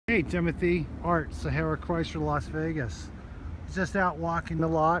Hey, Timothy, Art, Sahara Chrysler, Las Vegas. I was just out walking the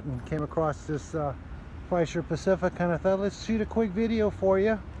lot and came across this Chrysler Pacifica. Kind of thought, let's shoot a quick video for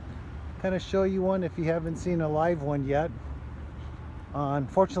you. Kind of show you one if you haven't seen a live one yet.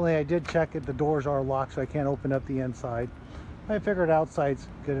 Unfortunately, I did check it. The doors are locked, so I can't open up the inside. I figured outside's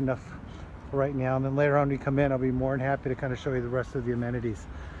good enough for right now. And then later on when you come in, I'll be more than happy to kind of show you the rest of the amenities,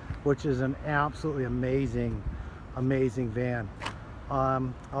 which is an absolutely amazing van.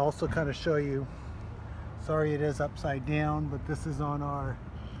 I'll also kind of show you, sorry it is upside down, but this is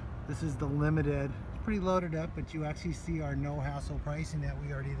the limited. It's pretty loaded up, but you actually see our no hassle pricing that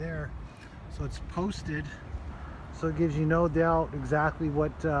we already there. So it's posted, so it gives you no doubt exactly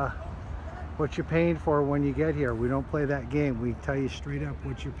what you're paying for when you get here. We don't play that game. We tell you straight up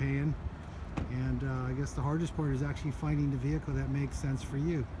what you're paying. And I guess the hardest part is actually finding the vehicle that makes sense for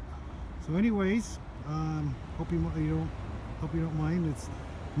you. So anyways, hope you don't mind. It's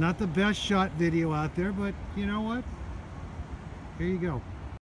not the best shot video out there, but you know what? Here you go.